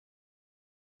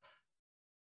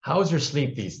How's your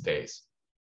sleep these days?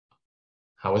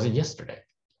 How was it yesterday?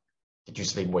 Did you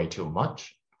sleep way too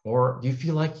much? Or do you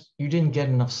feel like you didn't get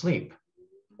enough sleep?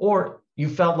 Or you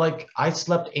felt like I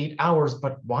slept 8 hours,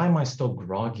 but why am I still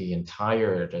groggy and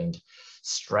tired and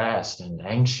stressed and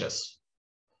anxious?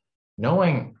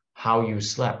 Knowing how you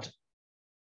slept,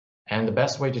 and the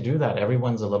best way to do that,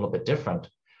 everyone's a little bit different,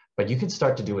 but you can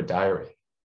start to do a diary.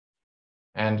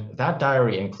 And that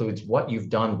diary includes what you've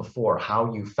done before,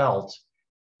 how you felt,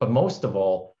 but most of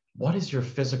all, what is your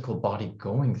physical body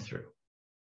going through?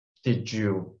 Did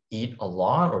you eat a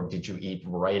lot, or did you eat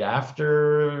right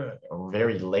after, or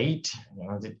very late?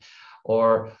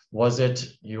 Or was it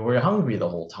you were hungry the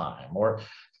whole time? Or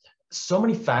so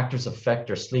many factors affect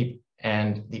your sleep.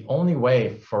 And the only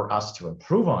way for us to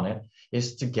improve on it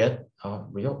is to get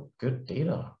real good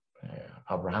data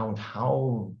around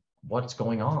what's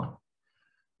going on.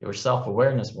 Your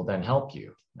self-awareness will then help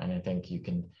you. And I think you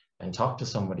can then talk to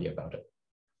somebody about it.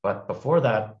 But before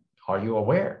that, are you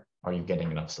aware? Are you getting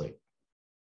enough sleep?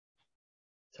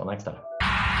 Till next time.